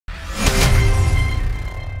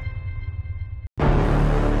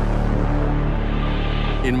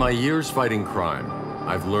In my years fighting crime,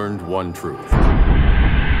 I've learned one truth.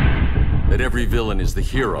 That every villain is the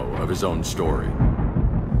hero of his own story.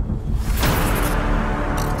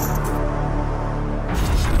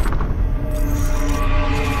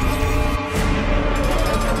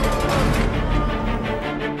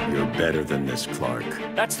 You're better than this, Clark.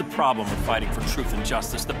 That's the problem with fighting for truth and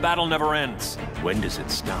justice. The battle never ends. When does it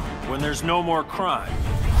stop? When there's no more crime.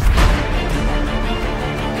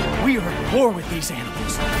 We are at war with these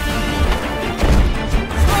animals.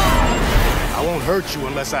 I won't hurt you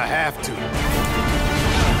unless I have to.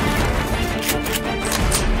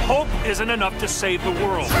 Hope isn't enough to save the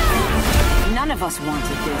world. None of us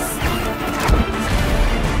wanted this.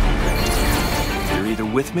 You're either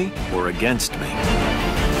with me or against me.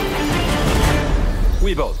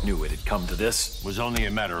 We both knew it had come to this. It was only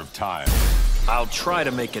a matter of time. I'll try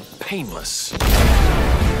to make it painless.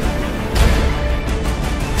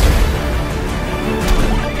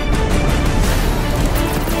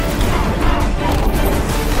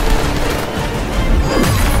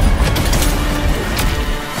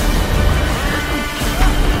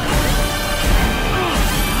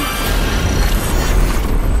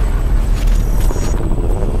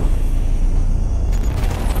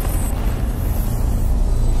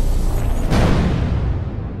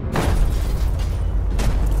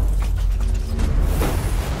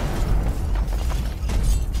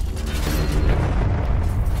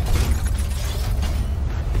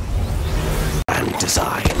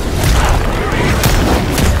 Design.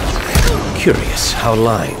 Curious how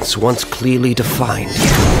lines once clearly defined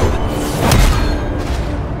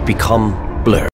become blurred.